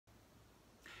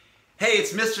Hey,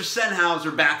 it's Mr.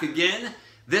 Senhauser back again,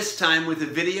 this time with a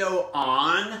video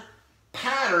on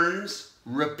patterns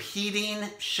repeating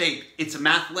shape. It's a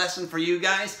math lesson for you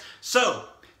guys, so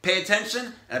pay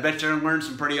attention, and I bet you're going to learn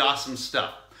some pretty awesome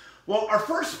stuff. Well, our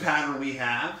first pattern we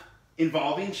have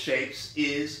involving shapes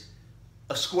is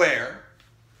a square,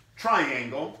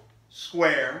 triangle,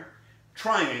 square,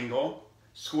 triangle,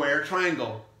 square,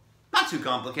 triangle. Not too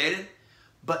complicated,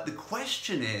 but the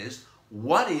question is,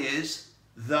 what is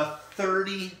the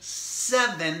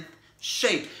 37th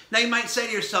shape? Now you might say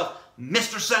to yourself,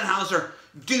 Mr. Senhauser,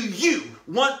 do you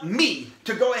want me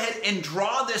to go ahead and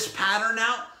draw this pattern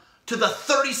out to the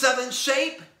 37th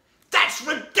shape? That's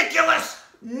ridiculous!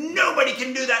 Nobody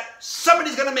can do that.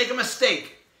 Somebody's gonna make a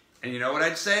mistake. And you know what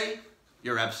I'd say?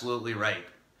 You're absolutely right.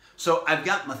 So I've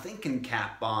got my thinking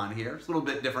cap on here. It's a little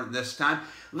bit different this time.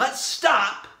 Let's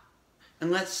stop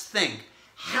and let's think.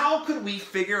 How could we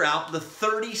figure out the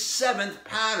 37th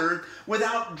pattern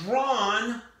without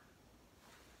drawing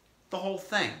the whole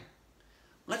thing?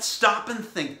 Let's stop and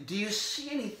think. Do you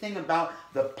see anything about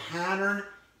the pattern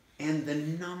and the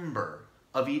number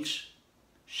of each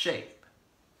shape?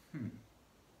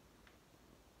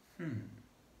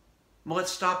 Well,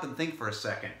 let's stop and think for a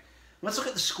second. Let's look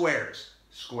at the squares.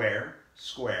 Square,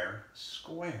 square,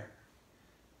 square.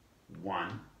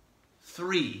 1,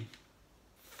 3,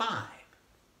 5.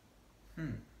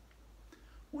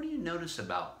 What do you notice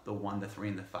about the 1, the 3,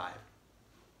 and the 5?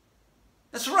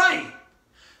 That's right.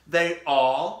 They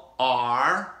all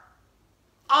are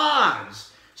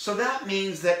odds. So that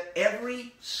means that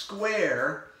every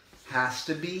square has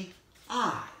to be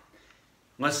odd.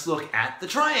 Let's look at the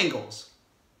triangles.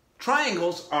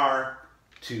 Triangles are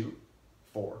 2,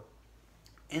 4,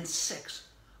 and 6.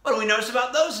 What do we notice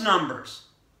about those numbers?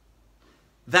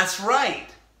 That's right.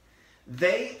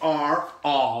 They are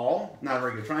all, not a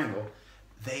regular triangle,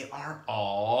 they are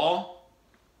all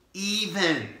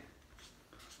even.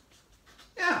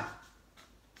 Yeah,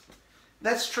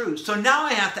 that's true. So now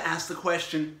I have to ask the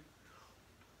question,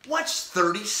 what's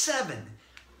 37?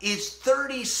 Is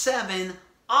 37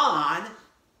 odd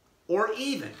or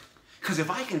even? Because if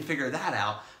I can figure that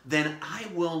out, then I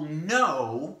will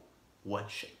know what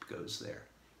shape goes there.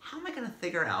 How am I going to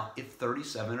figure out if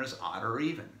 37 is odd or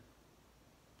even?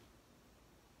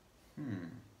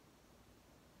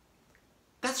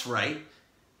 That's right.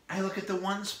 I look at the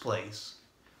ones place.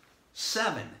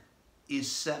 7.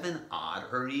 Is 7 odd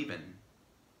or even?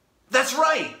 That's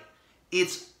right.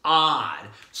 It's odd.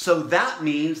 So that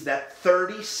means that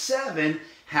 37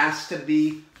 has to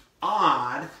be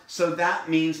odd. So that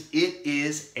means it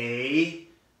is a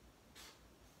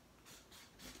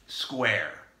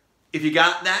square. If you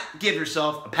got that, give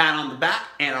yourself a pat on the back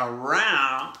and a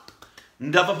round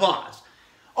of applause.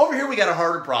 Over here we got a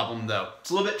harder problem though. It's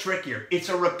a little bit trickier. It's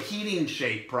a repeating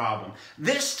shape problem.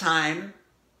 This time,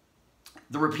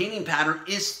 the repeating pattern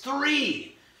is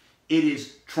 3. It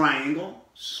is triangle,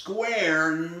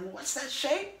 square, and what's that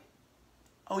shape?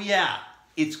 Oh yeah,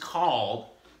 it's called,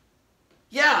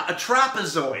 a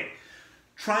trapezoid.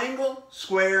 Triangle,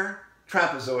 square,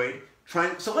 trapezoid,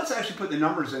 triangle. So let's actually put the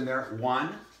numbers in there.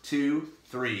 1, 2,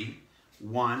 3,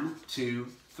 1, 2,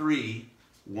 3,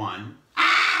 1.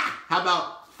 How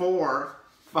about 4,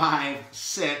 5,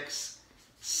 6,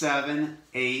 7,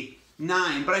 8,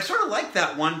 9. But I sort of like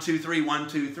that 1, 2, 3, 1,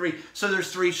 2, 3. So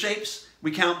there's 3 shapes.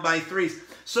 We count by 3s.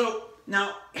 So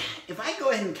now, if I go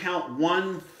ahead and count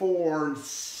 1, 4, and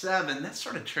 7, that's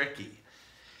sort of tricky.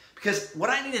 Because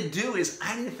what I need to do is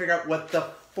I need to figure out what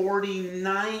the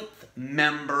 49th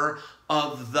member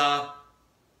of the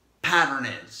pattern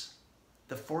is.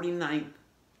 The 49th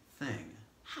thing.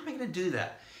 How am I going to do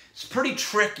that? It's pretty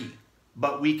tricky,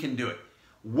 but we can do it.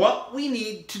 What we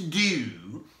need to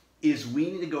do is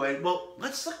we need to go ahead, well,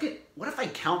 let's look at, what if I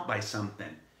count by something?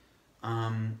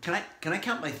 Can I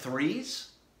count by 3s?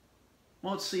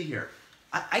 Well, let's see here.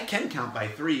 I can count by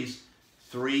 3s.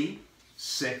 3,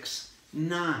 6,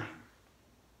 9.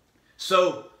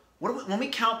 So when we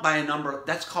count by a number,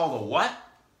 that's called a what?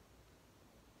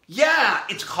 Yeah,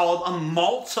 it's called a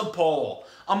multiple.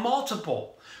 A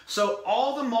multiple. So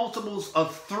all the multiples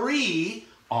of 3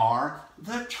 are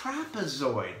the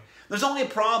trapezoid. There's only a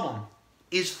problem.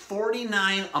 Is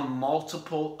 49 a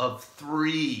multiple of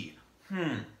 3?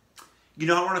 You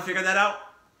know how we're going to figure that out?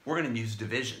 We're going to use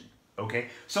division, okay?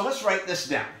 So let's write this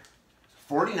down.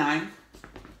 49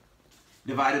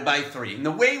 divided by 3. And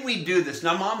the way we do this,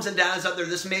 now moms and dads out there,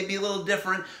 this may be a little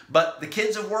different, but the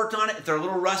kids have worked on it. If they're a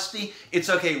little rusty, it's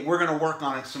okay. We're going to work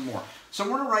on it some more. So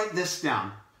we're going to write this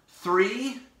down.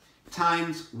 3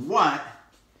 times what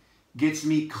gets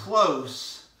me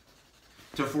close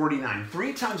to 49?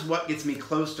 3 times what gets me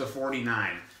close to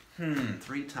 49?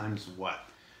 3 times what?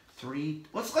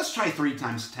 Let's try 3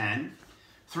 times 10.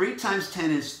 3 times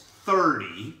 10 is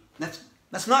 30.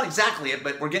 That's not exactly it,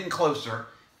 but we're getting closer.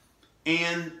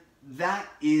 And that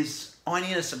is, oh, I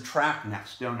need to subtract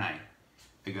next, don't I?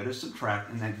 I go to subtract,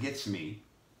 and that gets me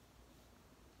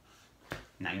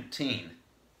 19.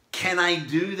 Can I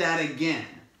do that again?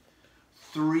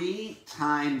 3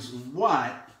 times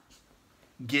what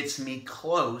gets me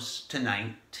close to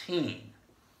 19?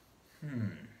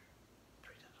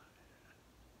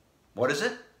 What is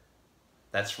it?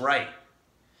 That's right.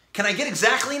 Can I get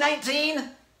exactly 19?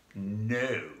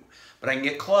 No. But I can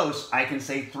get close. I can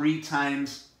say 3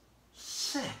 times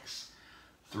 6.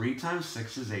 3 times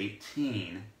 6 is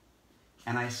 18.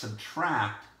 And I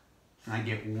subtract, and I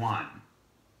get 1.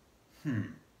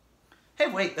 Hey,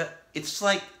 wait, it's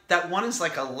like, that 1 is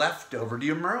like a leftover. Do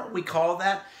you remember what we call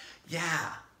that?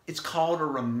 Yeah, it's called a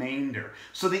remainder.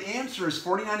 So the answer is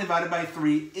 49 divided by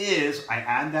 3 is, I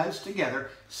add those together,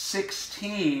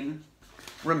 16,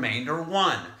 remainder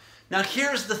 1. Now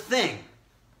here's the thing.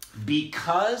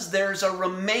 Because there's a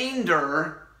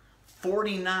remainder,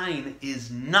 49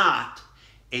 is not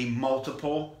a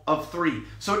multiple of 3.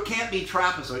 So it can't be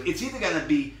trapezoid. It's either going to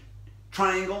be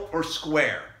triangle or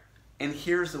square. And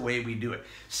here's the way we do it.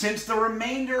 Since the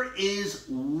remainder is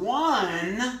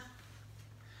 1,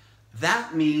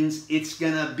 that means it's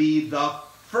going to be the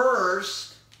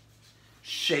first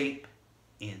shape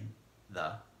in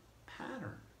the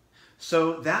pattern.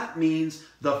 So that means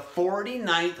the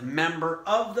 49th member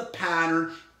of the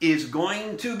pattern is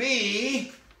going to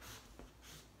be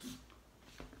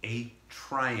a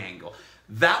triangle.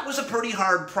 That was a pretty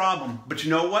hard problem, but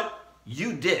you know what?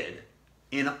 You did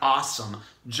an awesome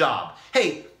job.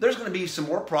 Hey, there's going to be some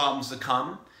more problems to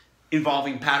come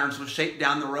involving patterns with shape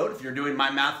down the road. If you're doing my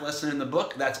math lesson in the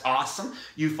book, that's awesome.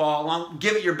 You follow along,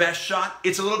 give it your best shot.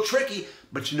 It's a little tricky,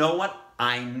 but you know what?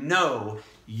 I know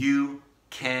you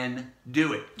can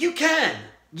do it. You can.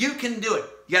 You can do it.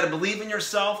 You got to believe in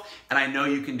yourself, and I know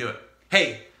you can do it.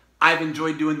 Hey, I've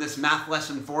enjoyed doing this math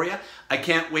lesson for you. I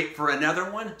can't wait for another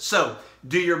one. So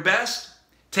do your best,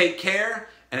 take care,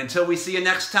 and until we see you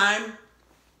next time,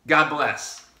 God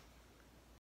bless.